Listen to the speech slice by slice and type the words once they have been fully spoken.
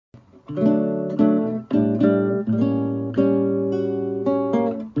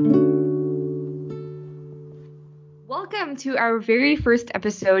Welcome to our very first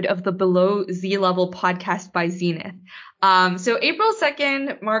episode of the Below Z Level podcast by Zenith. So April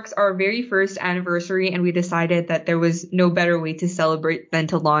 2nd marks our very first anniversary, and we decided that there was no better way to celebrate than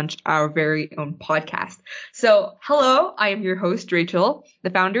to launch our very own podcast. So hello, I am your host, Rachel,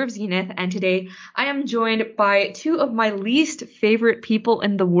 the founder of Zenith, and today I am joined by two of my least favorite people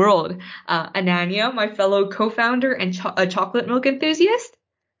in the world, Ananya, my fellow co-founder and a chocolate milk enthusiast.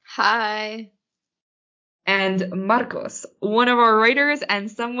 Hi. And Marcos, one of our writers and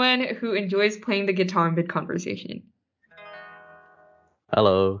someone who enjoys playing the guitar mid-conversation.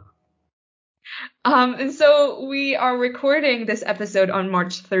 Hello. And so we are recording this episode on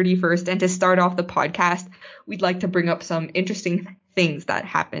March 31st, and to start off the podcast, we'd like to bring up some interesting things that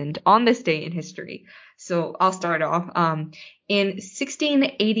happened on this day in history. So I'll start off. In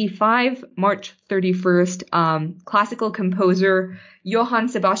 1685, March 31st, classical composer Johann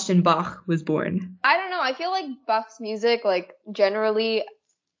Sebastian Bach was born. I don't know. I feel like Bach's music, generally,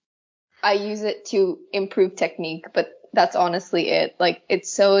 I use it to improve technique, but that's honestly it.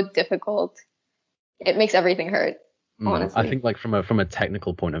 It's so difficult. It makes everything hurt, honestly. I think, from a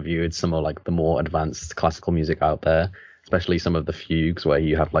technical point of view, it's some of, the more advanced classical music out there, especially some of the fugues where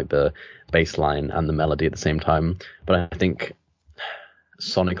you have, the bass line and the melody at the same time. But I think,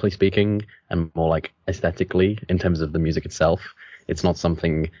 sonically speaking, and more, aesthetically, in terms of the music itself, it's not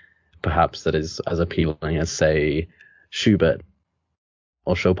something perhaps that is as appealing as, say, Schubert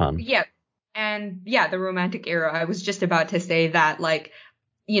or Chopin. Yeah. And yeah, the Romantic era. I was just about to say that,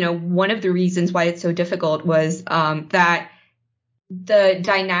 one of the reasons why it's so difficult was that the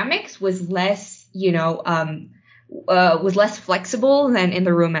dynamics was less, was less flexible than in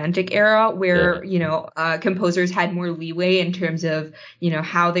the Romantic era, where, composers had more leeway in terms of,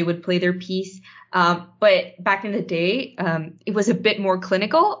 how they would play their piece. But back in the day, it was a bit more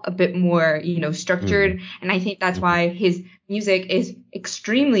clinical, a bit more, structured. And I think that's why his music is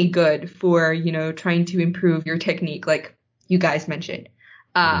extremely good for, trying to improve your technique, like you guys mentioned.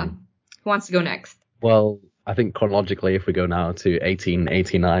 Who wants to go next? Well, I think chronologically, if we go now to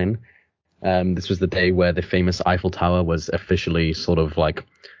 1889, this was the day where the famous Eiffel Tower was officially sort of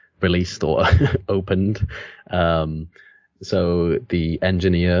released or opened. So the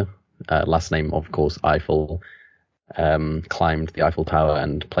engineer, last name, of course, Eiffel, climbed the Eiffel Tower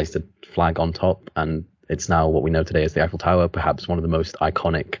and placed a flag on top. And it's now what we know today as the Eiffel Tower, perhaps one of the most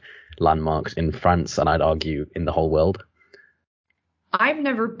iconic landmarks in France, and I'd argue in the whole world. I've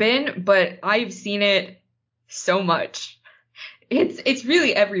never been, but I've seen it so much. It's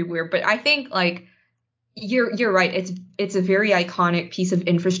really everywhere. But I think you're right. It's a very iconic piece of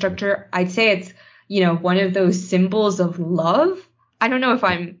infrastructure. I'd say it's one of those symbols of love. I don't know if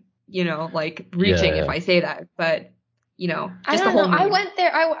I'm reaching if I say that, but just I don't know. I went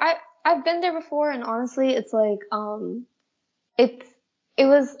there. I've been there before, and honestly, it's I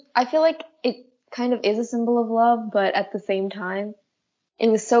feel like it kind of is a symbol of love, but at the same time, it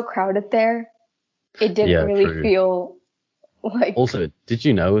was so crowded there. It didn't really feel like. Also, did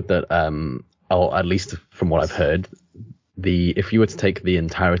you know that, or at least from what I've heard, if you were to take the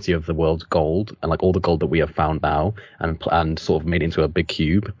entirety of the world's gold and all the gold that we have found now and sort of made it into a big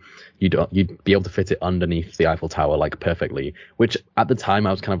cube, you'd be able to fit it underneath the Eiffel Tower perfectly. Which at the time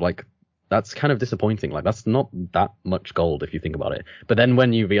I was kind of that's kind of disappointing. That's not that much gold if you think about it. But then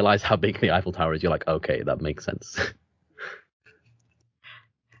when you realize how big the Eiffel Tower is, you're like, okay, that makes sense.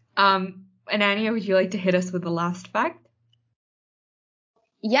 Ananya, would you like to hit us with the last fact?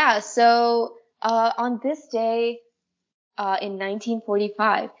 Yeah, so on this day in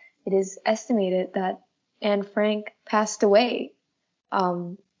 1945, it is estimated that Anne Frank passed away.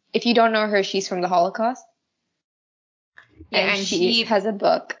 If you don't know her, she's from the Holocaust. Yeah, and she has a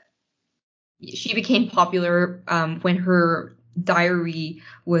book. She became popular when her diary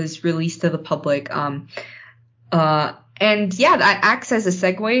was released to the public. And yeah, that acts as a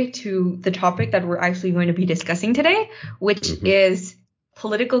segue to the topic that we're actually going to be discussing today, which is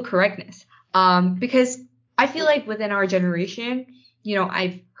political correctness. Because I feel like within our generation,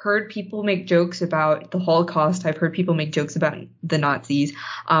 I've heard people make jokes about the Holocaust. I've heard people make jokes about the Nazis.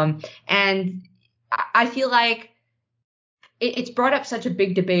 And I feel like it's brought up such a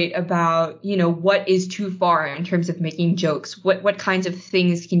big debate about, what is too far in terms of making jokes? What kinds of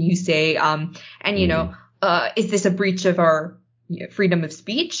things can you say? Is this a breach of our freedom of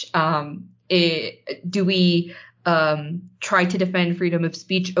speech? Do we try to defend freedom of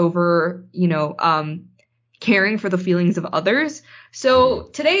speech over, caring for the feelings of others? So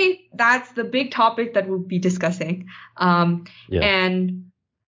today, that's the big topic that we'll be discussing. And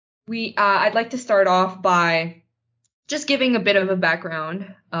I'd like to start off by just giving a bit of a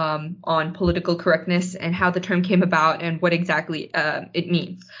background on political correctness and how the term came about and what exactly it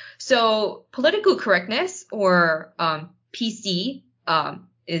means. So political correctness, or PC,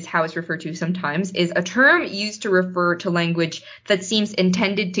 is how it's referred to sometimes, is a term used to refer to language that seems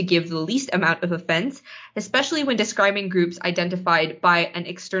intended to give the least amount of offense, especially when describing groups identified by an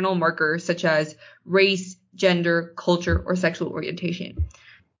external marker such as race, gender, culture, or sexual orientation.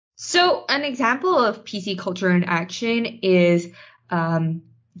 So an example of PC culture in action is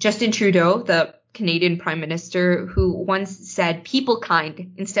Justin Trudeau, the Canadian Prime Minister, who once said people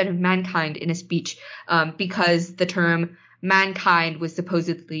kind instead of mankind in a speech because the term mankind was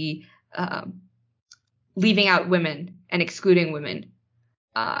supposedly leaving out women and excluding women.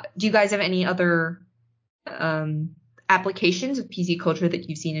 Do you guys have any other applications of PC culture that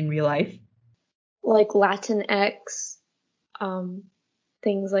you've seen in real life? Like Latinx,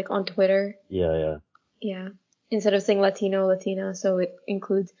 things like on Twitter. Yeah. Yeah. Instead of saying Latino, Latina, so it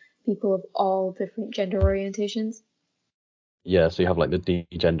includes people of all different gender orientations. Yeah, so you have like the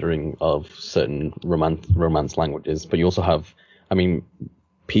degendering of certain romance languages, but you also have, I mean,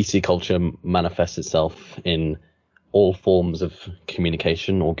 PC culture manifests itself in all forms of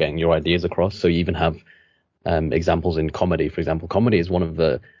communication or getting your ideas across. So you even have examples in comedy. For example, comedy is one of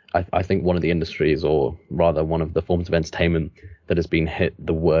the, I think one of the industries, or rather one of the forms of entertainment that has been hit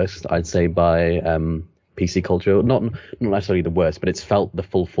the worst, I'd say, by PC culture. Not necessarily the worst, but it's felt the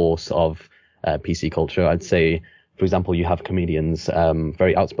full force of PC culture. I'd say, for example, you have comedians,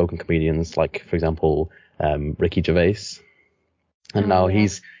 very outspoken comedians, like, for example, Ricky Gervais. And now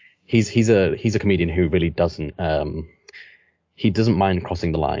he's a comedian who really doesn't mind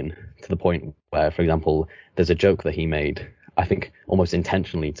crossing the line, to the point where, for example, there's a joke that he made, I think almost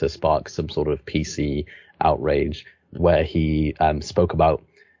intentionally to spark some sort of PC outrage, where he spoke about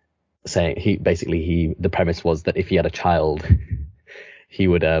saying the premise was that if he had a child, he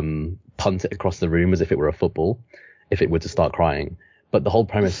would punt it across the room as if it were a football, if it were to start crying. But the whole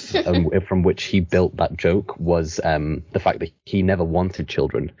premise from which he built that joke was the fact that he never wanted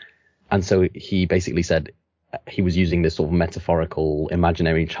children. And so he basically said he was using this sort of metaphorical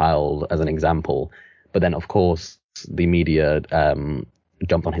imaginary child as an example. But then, of course, the media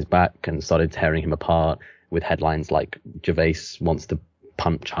jumped on his back and started tearing him apart with headlines like Gervais wants to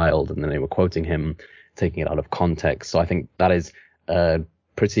punt child, and then they were quoting him, taking it out of context. So I think that is a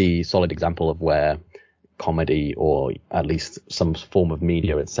pretty solid example of where comedy, or at least some form of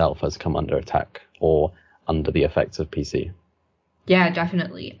media itself, has come under attack or under the effects of PC. Yeah,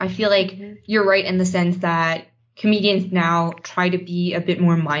 definitely. I feel like you're right in the sense that comedians now try to be a bit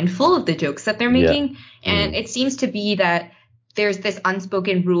more mindful of the jokes that they're making. Yeah. And it seems to be that there's this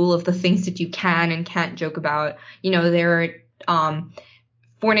unspoken rule of the things that you can and can't joke about. You know, there are,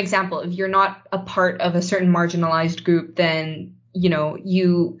 for an example, if you're not a part of a certain marginalized group, then, you know,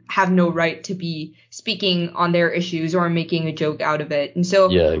 you have no right to be speaking on their issues or making a joke out of it. And so,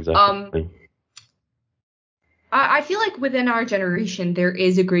 yeah, exactly. I feel like within our generation, there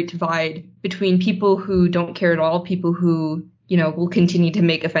is a great divide between people who don't care at all, people who, you know, will continue to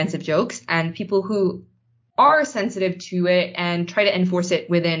make offensive jokes, and people who are sensitive to it and try to enforce it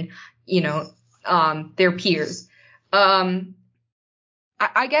within, you know, their peers. I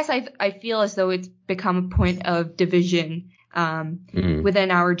guess I feel as though it's become a point of division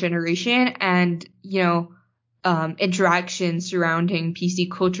within our generation, and, you know, interactions surrounding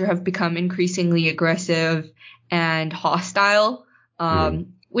PC culture have become increasingly aggressive and hostile,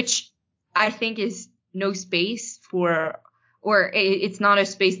 which I think is no space for, or it's not a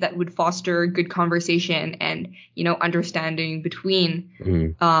space that would foster good conversation and, you know, understanding between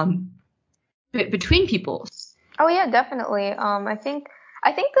between people. Oh yeah, definitely. I think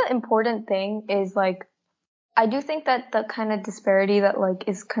the important thing is, like, I do think that the kind of disparity that, like,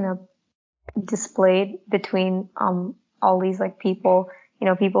 is kind of displayed between all these, like, people, you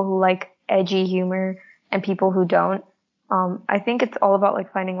know, people who like edgy humor and people who don't. I think it's all about,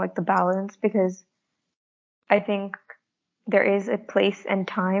 like, finding, like, the balance, because I think there is a place and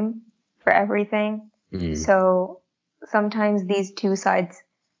time for everything. So sometimes these two sides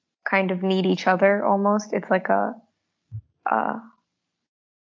kind of need each other almost. It's like a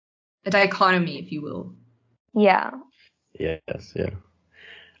dichotomy, if you will. Yeah. Yes, yeah.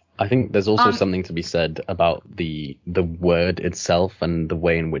 I think there's also something to be said about the word itself and the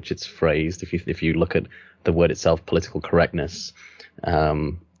way in which it's phrased. If you look at the word itself, political correctness,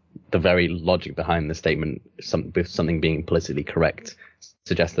 the very logic behind the statement, something being politically correct,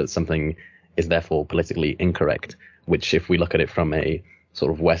 suggests that something is therefore politically incorrect, which, if we look at it from a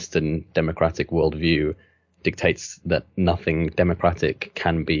sort of Western democratic worldview, dictates that nothing democratic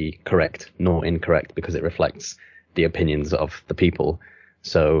can be correct nor incorrect because it reflects the opinions of the people.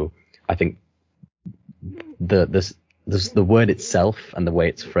 So I think the word itself and the way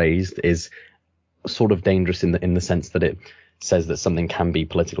it's phrased is sort of dangerous in the sense that it says that something can be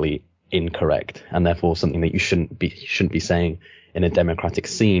politically incorrect and therefore something that you shouldn't be saying in a democratic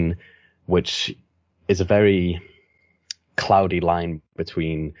scene, which is a very cloudy line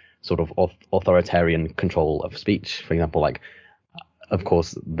between sort of authoritarian control of speech. For example, like, of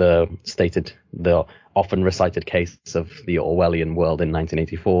course, the often recited case of the Orwellian world in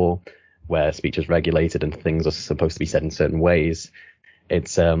 1984, where speech is regulated and things are supposed to be said in certain ways.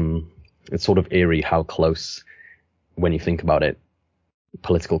 It's sort of eerie how close, when you think about it,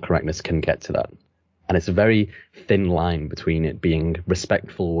 political correctness can get to that. And it's a very thin line between it being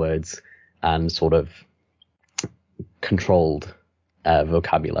respectful words and sort of controlled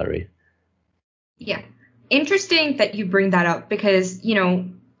vocabulary. Yeah. Interesting that you bring that up because,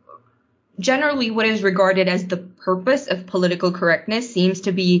 generally what is regarded as the purpose of political correctness seems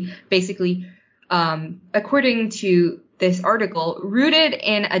to be basically, according to this article, rooted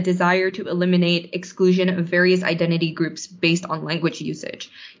in a desire to eliminate exclusion of various identity groups based on language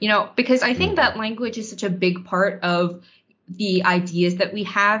usage. Because I think that language is such a big part of the ideas that we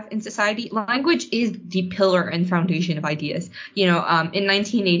have in society. Language is the pillar and foundation of ideas. In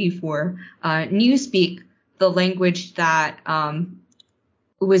 1984, Newspeak, the language that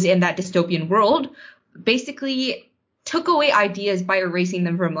was in that dystopian world, basically took away ideas by erasing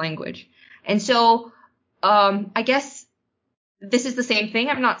them from language. And so I guess this is the same thing.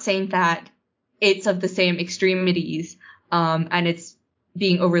 I'm not saying that it's of the same extremities and it's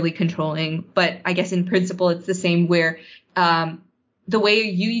being overly controlling, but I guess in principle it's the same, where the way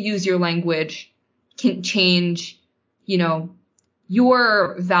you use your language can change,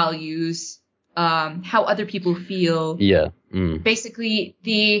 your values, how other people feel. Yeah. Basically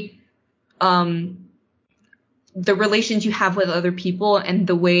the relations you have with other people and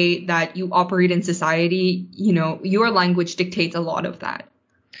the way that you operate in society, your language dictates a lot of that.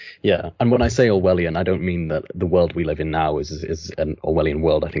 Yeah, and when I say Orwellian, I don't mean that the world we live in now is an Orwellian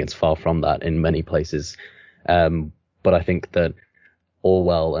world. I think it's far from that in many places. But I think that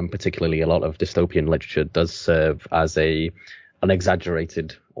Orwell, and particularly a lot of dystopian literature, does serve as an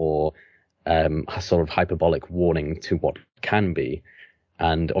exaggerated or sort of hyperbolic warning to what can be.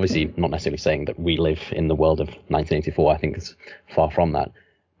 And obviously not necessarily saying that we live in the world of 1984. I think it's far from that.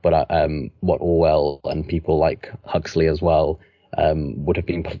 But what Orwell and people like Huxley as well would have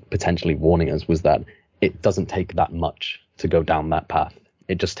been potentially warning us was that it doesn't take that much to go down that path.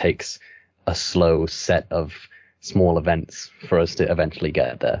 It just takes a slow set of small events for us to eventually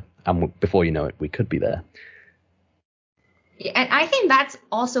get there. And before you know it, we could be there. And I think that's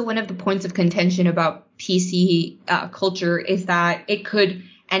also one of the points of contention about PC culture, is that it could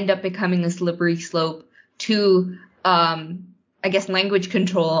end up becoming a slippery slope to, I guess, language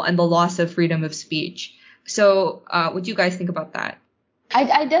control and the loss of freedom of speech. So what do you guys think about that?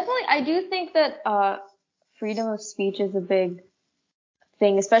 I do think that freedom of speech is a big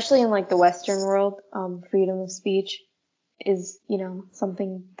thing, especially in like the Western world. Freedom of speech is,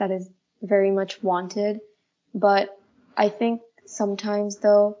 something that is very much wanted. But I think sometimes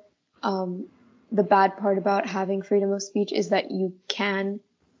though, the bad part about having freedom of speech is that you can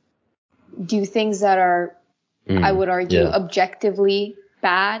do things that are, I would argue, objectively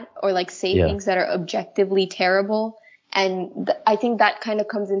bad, or like say things that are objectively terrible. And I think that kind of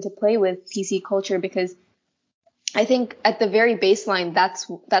comes into play with PC culture, because I think at the very baseline,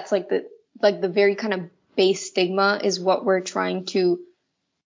 that's like the very kind of base stigma is what we're trying to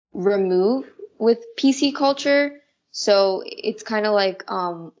remove with PC culture. So it's kind of like,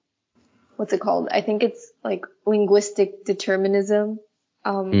 what's it called? I think it's like linguistic determinism,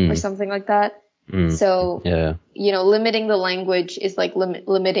 or something like that. So, limiting the language is like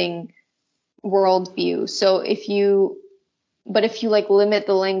limiting worldview. So if you like limit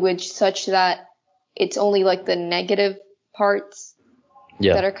the language such that it's only like the negative parts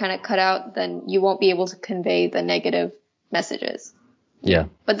that are kind of cut out, then you won't be able to convey the negative messages. Yeah.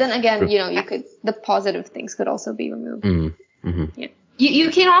 But then again, the positive things could also be removed. Yeah. You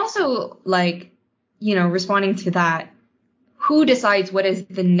can also, like, responding to that, who decides what is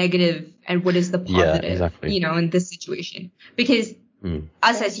the negative and what is the positive, in this situation? Because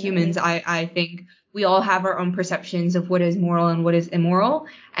us as humans, I think we all have our own perceptions of what is moral and what is immoral.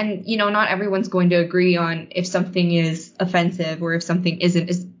 And, not everyone's going to agree on if something is offensive or if something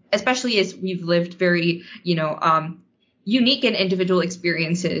isn't, especially as we've lived very, unique and individual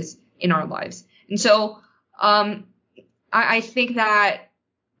experiences in our lives. And so, I think that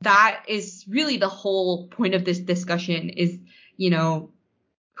that is really the whole point of this discussion is,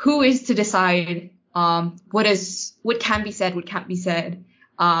 who is to decide what can be said, what can't be said,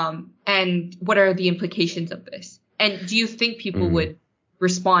 and what are the implications of this? And do you think people would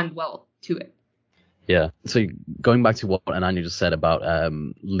respond well to it? Yeah. So going back to what Ananya just said about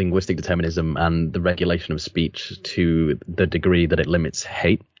linguistic determinism and the regulation of speech to the degree that it limits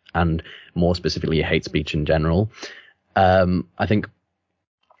hate, and more specifically hate speech in general, I think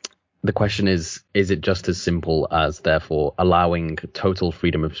the question is it just as simple as therefore allowing total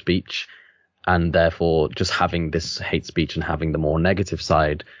freedom of speech and therefore just having this hate speech and having the more negative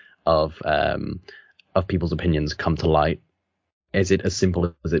side of people's opinions come to light? Is it as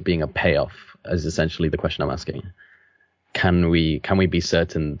simple as it being a payoff, is essentially the question I'm asking. Can we be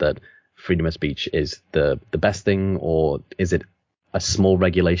certain that freedom of speech is the best thing, or is it a small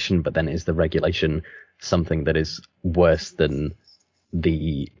regulation, but then is the regulation something that is worse than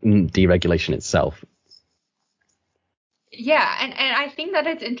the deregulation itself? Yeah, and I think that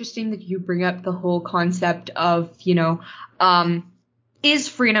it's interesting that you bring up the whole concept of, is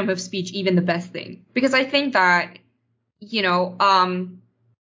freedom of speech even the best thing? Because I think that, we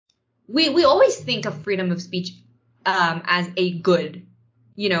always think of freedom of speech as a good.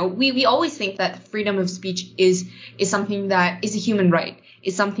 We always think that freedom of speech is something that is a human right,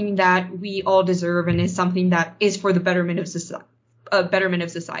 is something that we all deserve, and is something that is for the betterment of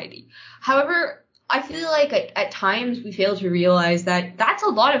society. However, I feel like at times we fail to realize that that's a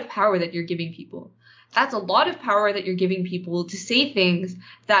lot of power that you're giving people. That's a lot of power that you're giving people to say things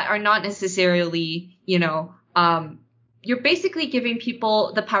that are not necessarily, you're basically giving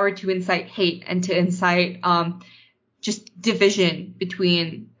people the power to incite hate and to incite just division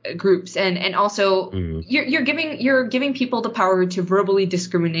between groups, and also you're giving people the power to verbally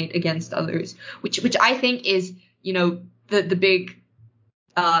discriminate against others, which I think is the big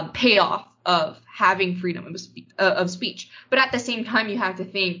payoff of having freedom of speech. But at the same time, you have to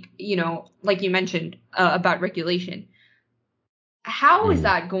think, like you mentioned about regulation. How is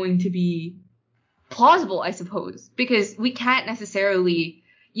that going to be plausible, I suppose? Because we can't necessarily,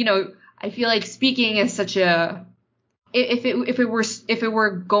 I feel like speaking is such a, if it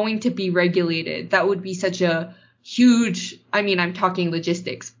were going to be regulated, that would be such a huge, I'm talking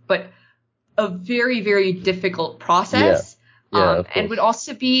logistics, but a very, very difficult process. Yeah, and would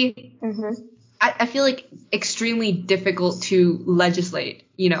also be, I feel like, extremely difficult to legislate,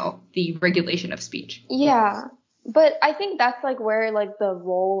 the regulation of speech. Yeah, but I think that's like where like the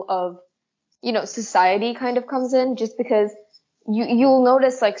role of, society kind of comes in, just because you'll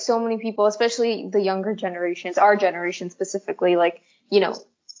notice like so many people, especially the younger generations, our generation specifically, like,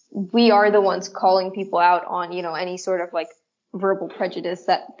 we are the ones calling people out on, any sort of like verbal prejudice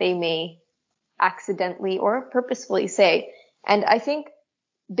that they may accidentally or purposefully say. And I think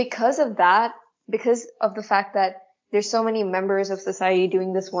because of that, because of the fact that there's so many members of society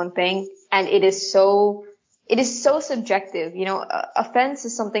doing this one thing, and it is so subjective, offense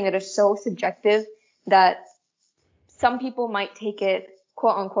is something that is so subjective that some people might take it,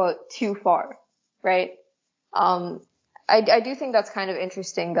 quote unquote, too far, right? I do think that's kind of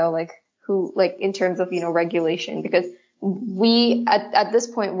interesting though, in terms of, regulation, because we, at this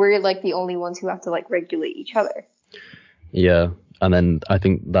point, we're like the only ones who have to like regulate each other. Yeah, and then I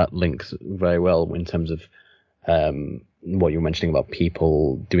think that links very well in terms of what you were mentioning about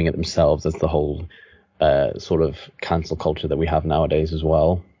people doing it themselves. That's the whole sort of cancel culture that we have nowadays as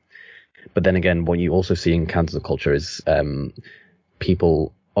well. But then again, what you also see in cancel culture is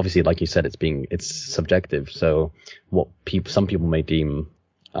people, obviously, like you said, it's subjective. So what some people may deem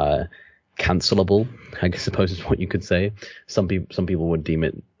cancelable, I suppose is what you could say. Some people would deem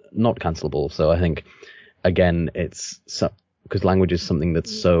it not cancelable. So I think, again, it's because language is something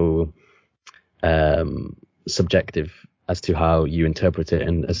that's so subjective as to how you interpret it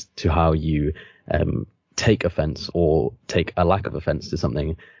and as to how you take offense or take a lack of offense to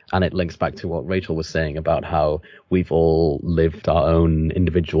something. And it links back to what Rachel was saying about how we've all lived our own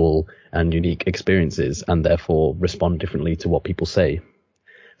individual and unique experiences and therefore respond differently to what people say.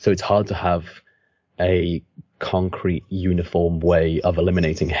 So it's hard to have a concrete, uniform way of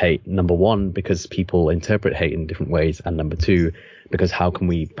eliminating hate. Number one, because people interpret hate in different ways, and number two, because how can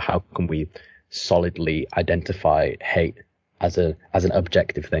we solidly identify hate as an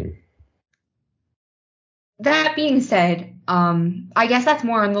objective thing? That being said, I guess that's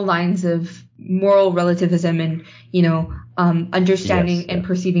more on the lines of moral relativism and, understanding and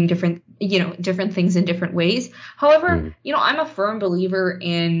perceiving different things in different ways. However, I'm a firm believer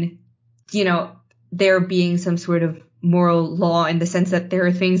in, there being some sort of moral law in the sense that there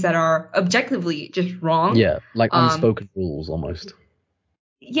are things that are objectively just wrong. Yeah, like unspoken rules almost.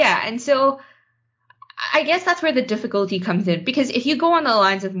 yeah, and so I guess that's where the difficulty comes in, because if you go on the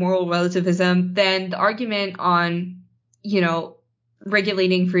lines of moral relativism, then the argument on,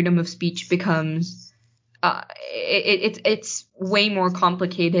 regulating freedom of speech becomes, it's way more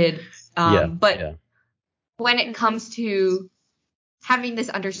complicated. But when it comes to having this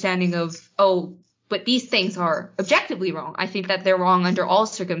understanding of, but these things are objectively wrong, I think that they're wrong under all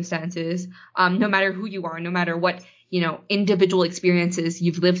circumstances, no matter who you are, no matter what, individual experiences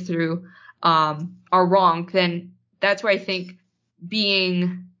you've lived through, are wrong, then that's where I think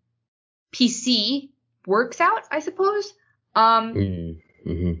being PC works out, I suppose.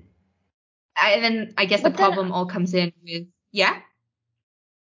 Mm-hmm. And then I guess the problem all comes in with, yeah?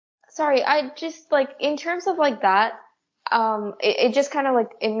 Sorry, I just, like, in terms of, like, that, it just kind of, like,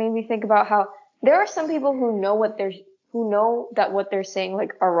 it made me think about how there are some people who know that what they're saying,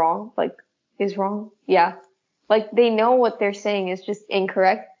 like, are wrong, like, is wrong. Yeah. Like, they know what they're saying is just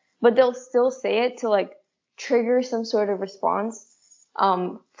incorrect, but they'll still say it to, like, trigger some sort of response,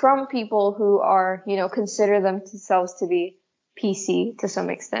 from people who are, consider themselves to be PC to some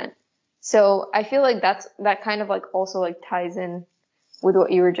extent. So I feel like that kind of, like, also, like, ties in with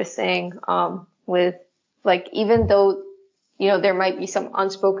what you were just saying, with, like, even though, there might be some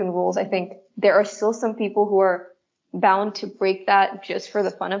unspoken rules, I think there are still some people who are bound to break that just for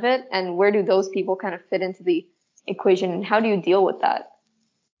the fun of it. And where do those people kind of fit into the equation, and how do you deal with that?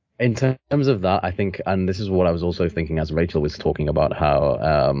 In terms of that, I think, and this is what I was also thinking as Rachel was talking about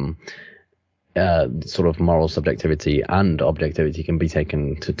how sort of moral subjectivity and objectivity can be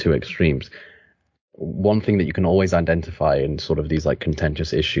taken to two extremes. One thing that you can always identify in sort of these like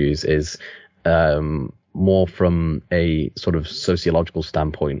contentious issues is more from a sort of sociological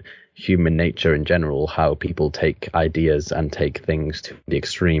standpoint, human nature in general, how people take ideas and take things to the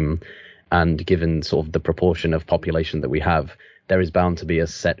extreme. And given sort of the proportion of population that we have, there is bound to be a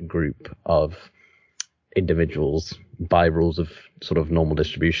set group of individuals by rules of sort of normal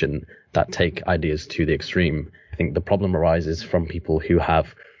distribution that take ideas to the extreme. I think the problem arises from people who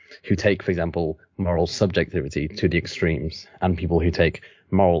take, for example, moral subjectivity to the extremes, and people who take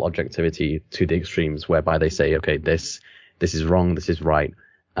moral objectivity to the extremes, whereby they say, okay, this is wrong, this is right.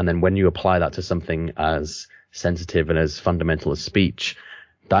 And then when you apply that to something as sensitive and as fundamental as speech,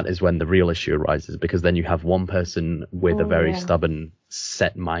 that is when the real issue arises, because then you have one person with a very stubborn,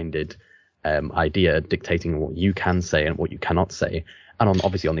 set-minded idea dictating what you can say and what you cannot say. And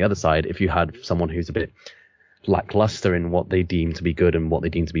obviously on the other side, if you had someone who's a bit lackluster in what they deem to be good and what they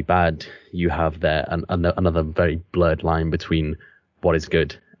deem to be bad, you have there another very blurred line between what is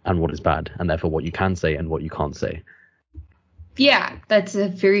good and what is bad, and therefore what you can say and what you can't say. Yeah, that's a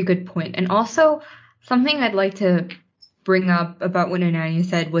very good point. And also, something I'd like to bring up about what Ananya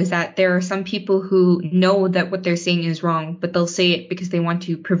said was that there are some people who know that what they're saying is wrong, but they'll say it because they want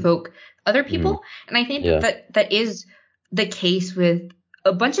to provoke other people. Mm-hmm. And I think that is the case with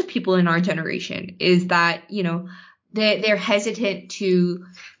a bunch of people in our generation, is that, they're hesitant to,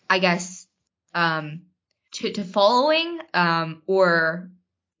 I guess, to following, or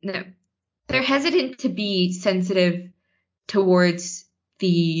no, they're hesitant to be sensitive towards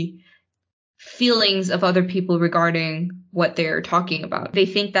the feelings of other people regarding what they're talking about. They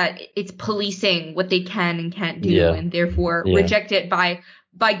think that it's policing what they can and can't do, and therefore reject it by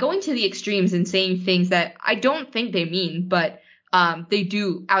going to the extremes and saying things that I don't think they mean, but they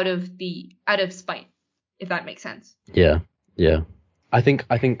do out of spite, if that makes sense. Yeah. I think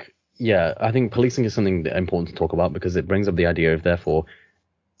policing is something important to talk about, because it brings up the idea of, therefore,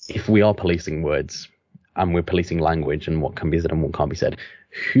 if we are policing words and we're policing language and what can be said and what can't be said,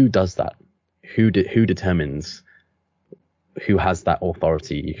 who does that? Who determines who has that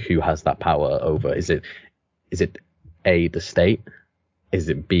authority, who has that power over? Is it A, the state? Is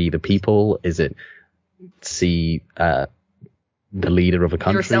it B, the people? Is it C, the leader of a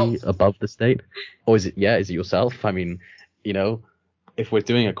country yourself above the state? Or is it yourself? I mean, if we're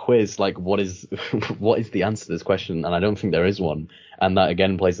doing a quiz, like, what is the answer to this question? And I don't think there is one. And that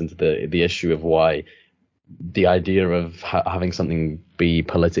again plays into the issue of why the idea of having something be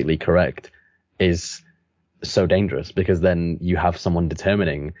politically correct is so dangerous, because then you have someone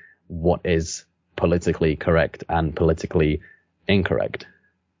determining what is politically correct and politically incorrect.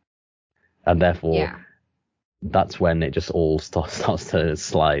 And therefore, that's when it just all starts to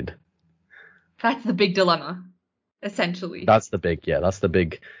slide. That's the big dilemma, essentially. That's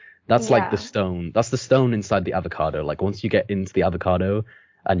like the stone. That's the stone inside the avocado. Like, once you get into the avocado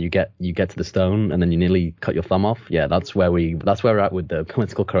and you get to the stone and then you nearly cut your thumb off. Yeah, that's where we're at with the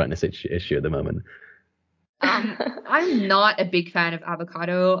political correctness issue at the moment. I'm not a big fan of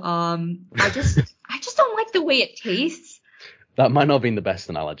avocado. I just don't like the way it tastes. That might not have been the best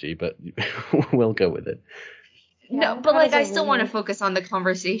analogy, but we'll go with it. No, but like I still want to focus on the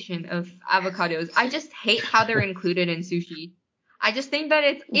conversation of avocados. I just hate how they're included in sushi. I just think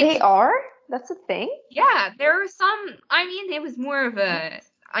that They are? That's a thing? Yeah, there are some. I mean, it was more of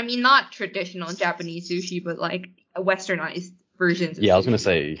not traditional Japanese sushi, but like a westernized versions of sushi. I was gonna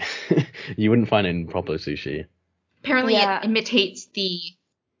say you wouldn't find it in proper sushi. Apparently, it imitates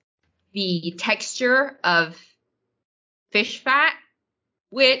the texture of fish fat,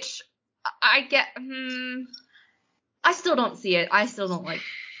 which I get. I still don't see it. I still don't like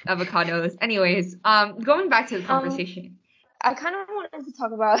avocados. Anyways, going back to the conversation. I kind of wanted to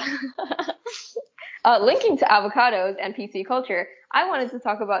talk about linking to avocados and PC culture. I wanted to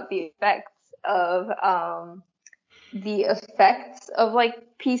talk about the effects of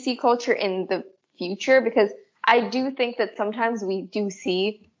like PC culture in the future, because I do think that sometimes we do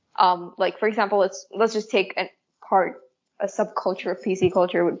see like, for example, let's just take a subculture of PC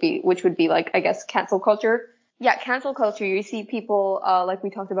culture which would be like, I guess, cancel culture. Yeah, cancel culture. You see people like we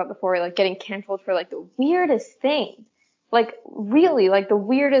talked about before, like getting canceled for like the weirdest things. Like really, like the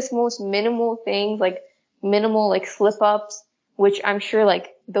weirdest, most minimal things, like minimal like slip ups, which I'm sure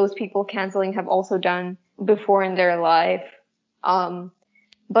like those people canceling have also done before in their life.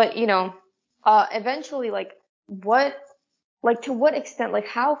 But eventually, like to what extent, like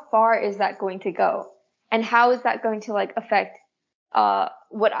how far is that going to go? And how is that going to like affect,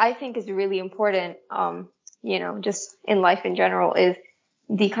 what I think is really important, just in life in general, is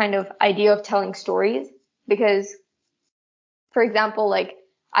the kind of idea of telling stories. Because, for example, like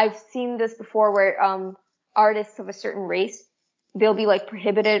I've seen this before where artists of a certain race, they'll be like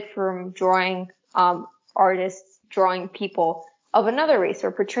prohibited from drawing artists drawing people of another race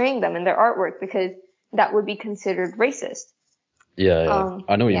or portraying them in their artwork because that would be considered racist. Yeah.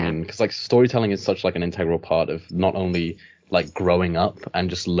 I know what you mean, because like storytelling is such like an integral part of not only like growing up and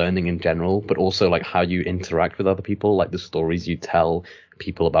just learning in general, but also like how you interact with other people, like the stories you tell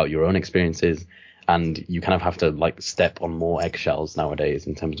people about your own experiences. And you kind of have to like step on more eggshells nowadays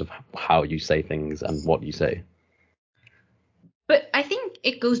in terms of how you say things and what you say. But I think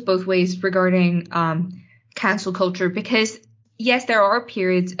it goes both ways regarding cancel culture, because yes, there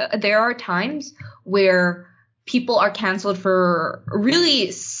are times where people are canceled for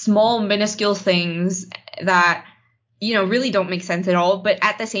really small, minuscule things that, really don't make sense at all. But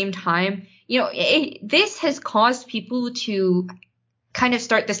at the same time, this has caused people to kind of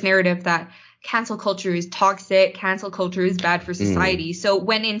start this narrative that cancel culture is toxic, cancel culture is bad for society. So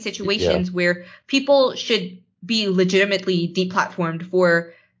when in situations where people should be legitimately deplatformed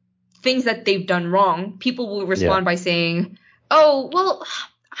for things that they've done wrong, people will respond by saying, oh, well,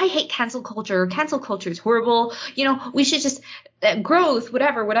 I hate cancel culture. Cancel culture is horrible. We should just growth,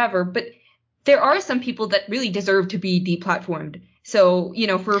 whatever. But there are some people that really deserve to be deplatformed. So,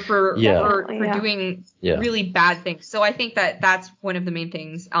 for doing really bad things. So I think that that's one of the main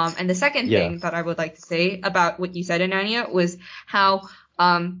things. And the second thing that I would like to say about what you said, Ananya, was how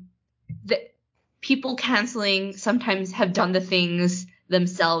the people canceling sometimes have done the things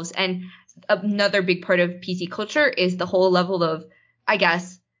themselves. And another big part of PC culture is the whole level of, I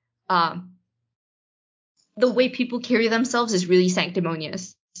guess, the way people carry themselves is really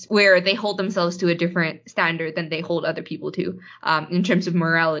sanctimonious, where they hold themselves to a different standard than they hold other people to, in terms of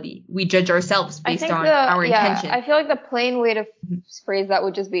morality. We judge ourselves based on our intention. I feel like the plain way to phrase that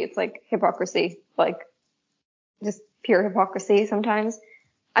would just be, it's like hypocrisy, like just pure hypocrisy sometimes.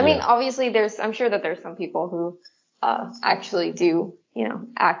 I mean, obviously I'm sure that there's some people who actually do,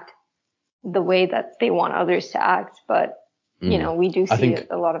 act the way that they want others to act, but we do see it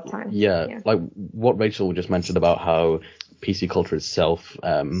a lot of times. Like what Rachel just mentioned about how PC culture itself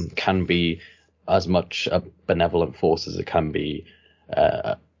can be as much a benevolent force as it can be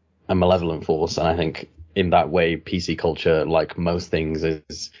a malevolent force. And I think in that way, PC culture, like most things,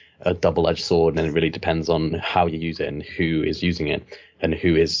 is a double-edged sword, and it really depends on how you use it and who is using it and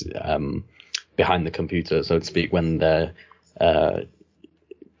who is behind the computer, so to speak, when they're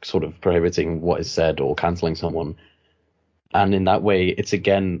sort of prohibiting what is said or cancelling someone. And in that way, it's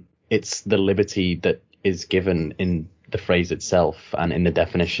the liberty that is given in the phrase itself and in the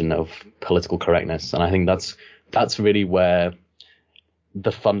definition of political correctness. And I think that's really where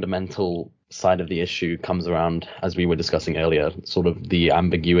the fundamental side of the issue comes around, as we were discussing earlier, sort of the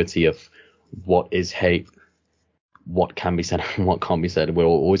ambiguity of what is hate, what can be said and what can't be said. We'll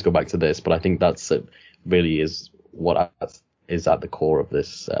always go back to this, but I think that's really is what is at the core of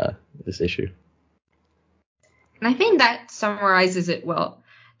this issue. And I think that summarizes it well,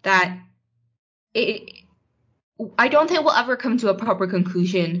 that I don't think we'll ever come to a proper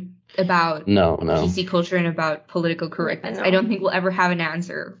conclusion about No. PC culture and about political correctness. I don't think we'll ever have an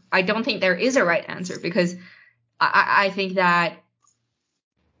answer. I don't think there is a right answer, because I think that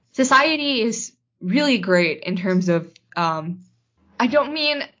society is really great in terms of, I don't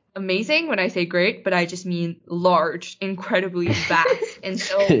mean amazing when I say great, but I just mean large, incredibly vast. And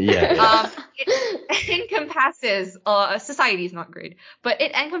so it encompasses, society is not great, but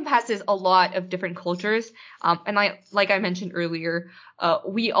it encompasses a lot of different cultures. And like I mentioned earlier,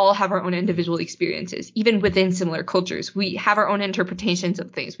 we all have our own individual experiences, even within similar cultures. We have our own interpretations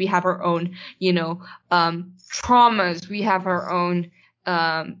of things. We have our own, traumas. We have our own,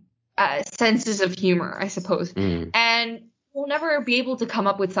 senses of humor, I suppose. And we'll never be able to come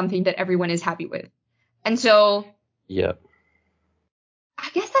up with something that everyone is happy with. And so, I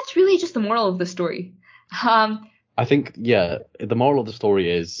guess that's really just the moral of the story. I think, the moral of the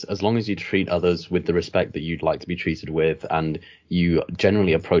story is, as long as you treat others with the respect that you'd like to be treated with, and you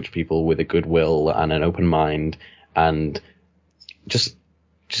generally approach people with a good will and an open mind, and just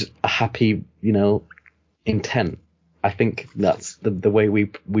a happy, intent. I think that's the way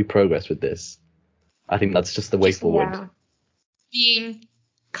we progress with this. I think that's just the way forward. Yeah. Being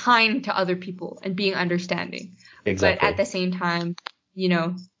kind to other people and being understanding. Exactly. But at the same time,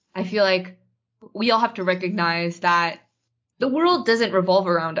 I feel like we all have to recognize that the world doesn't revolve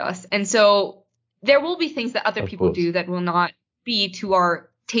around us. And so there will be things that other people do that will not be to our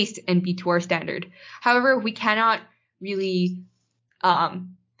taste and be to our standard. However, we cannot really,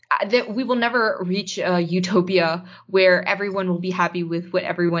 we will never reach a utopia where everyone will be happy with what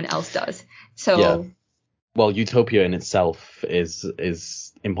everyone else does. So, well, utopia in itself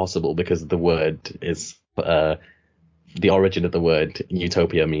is impossible, because the word is the origin of the word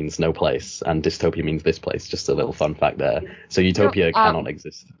utopia means no place, and dystopia means this place. Just a little fun fact there. So utopia cannot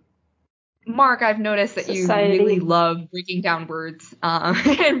exist. Mark, I've noticed that you really love breaking down words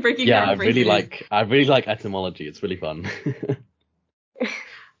and breaking down phrases. I really like etymology. It's really fun.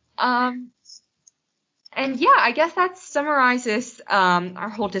 And I guess that summarizes our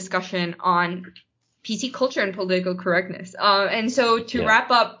whole discussion on PC culture and political correctness. And so to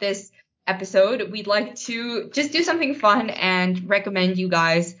wrap up this episode, we'd like to just do something fun and recommend you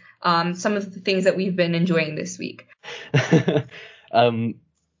guys some of the things that we've been enjoying this week.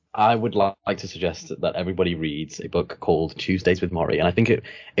 I would like to suggest that everybody reads a book called Tuesdays with Maury, and I think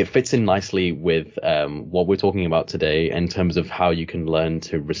it fits in nicely with what we're talking about today in terms of how you can learn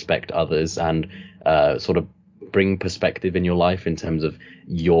to respect others and sort of bring perspective in your life in terms of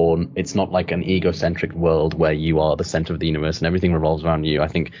it's not like an egocentric world where you are the center of the universe and everything revolves around you. I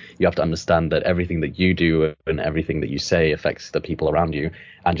think you have to understand that everything that you do and everything that you say affects the people around you,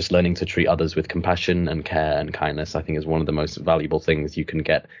 and just learning to treat others with compassion and care and kindness, I think, is one of the most valuable things you can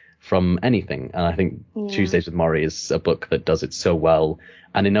get from anything. And I think Tuesdays with Maury is a book that does it so well,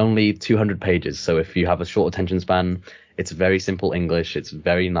 and in only 200 pages. So if you have a short attention span, it's very simple English. It's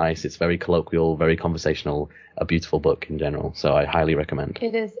very nice. It's very colloquial, very conversational. A beautiful book in general. So I highly recommend.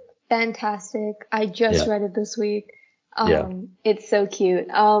 It is fantastic. I just read it this week. It's so cute.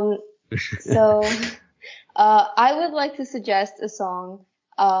 So I would like to suggest a song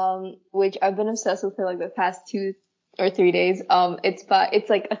which I've been obsessed with for like the past 2 or 3 days. It's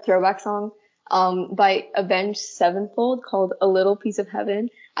like a throwback song by Avenged Sevenfold called A Little Piece of Heaven.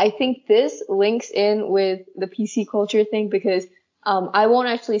 I think this links in with the PC culture thing because I won't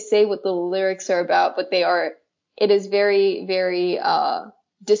actually say what the lyrics are about, but it is very, very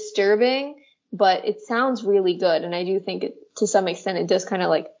disturbing, but it sounds really good. And I do think to some extent it does kind of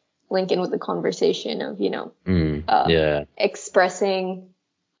like link in with the conversation of, expressing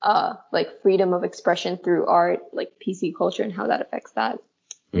like freedom of expression through art, like PC culture and how that affects that.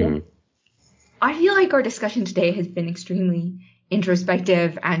 I feel like our discussion today has been extremely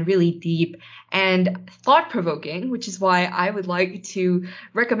introspective and really deep and thought-provoking, which is why I would like to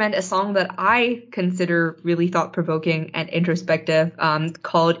recommend a song that I consider really thought-provoking and introspective,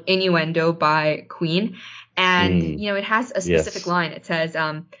 called Innuendo by Queen. And, it has a specific line. It says,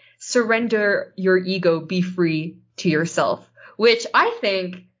 surrender your ego, be free to yourself, which I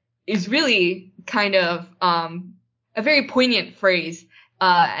think is really kind of a very poignant phrase.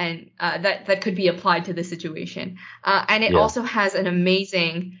 And that could be applied to the situation. And it also has an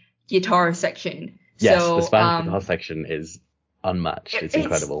amazing guitar section. Yes, so, the Spanish guitar section is unmatched. It's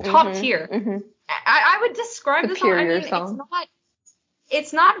incredible. Top tier. I would describe the song. I mean,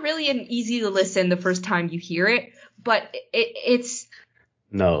 it's not really an easy to listen the first time you hear it, but it's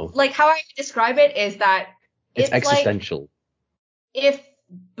like how I would describe it is that it's existential. Like if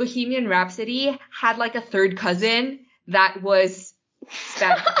Bohemian Rhapsody had like a third cousin that was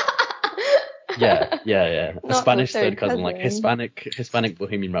Spanish. A Not Spanish the third cousin, like cousin. Hispanic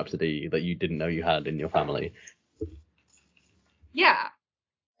Bohemian Rhapsody that you didn't know you had in your family. Yeah.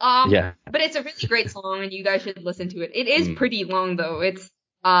 Yeah. But it's a really great song, and you guys should listen to it. It is Mm. pretty long, though. It's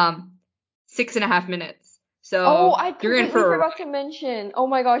 6.5 minutes. So Oh, I you're in completely for forgot to mention. Oh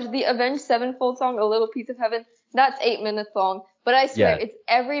my gosh, the Avenged Sevenfold song, A Little Piece of Heaven, that's 8 minutes long. But I swear, Yeah. it's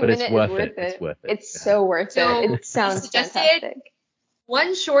every But it's minute is worth worth it. It's worth it. It's so worth So, it. It sounds suggested- fantastic.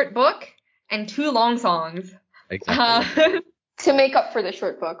 one short book and 2 long songs. Exactly. To make up for the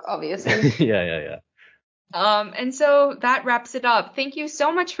short book, obviously. Yeah. And so that wraps it up. Thank you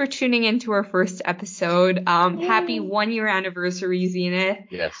so much for tuning into our first episode. Happy 1-year anniversary, Zenith.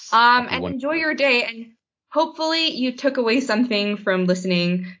 Yes. And enjoy your day. And hopefully you took away something from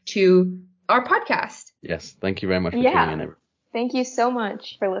listening to our podcast. Yes. Thank you very much for tuning in. Thank you so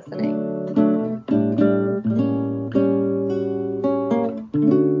much for listening.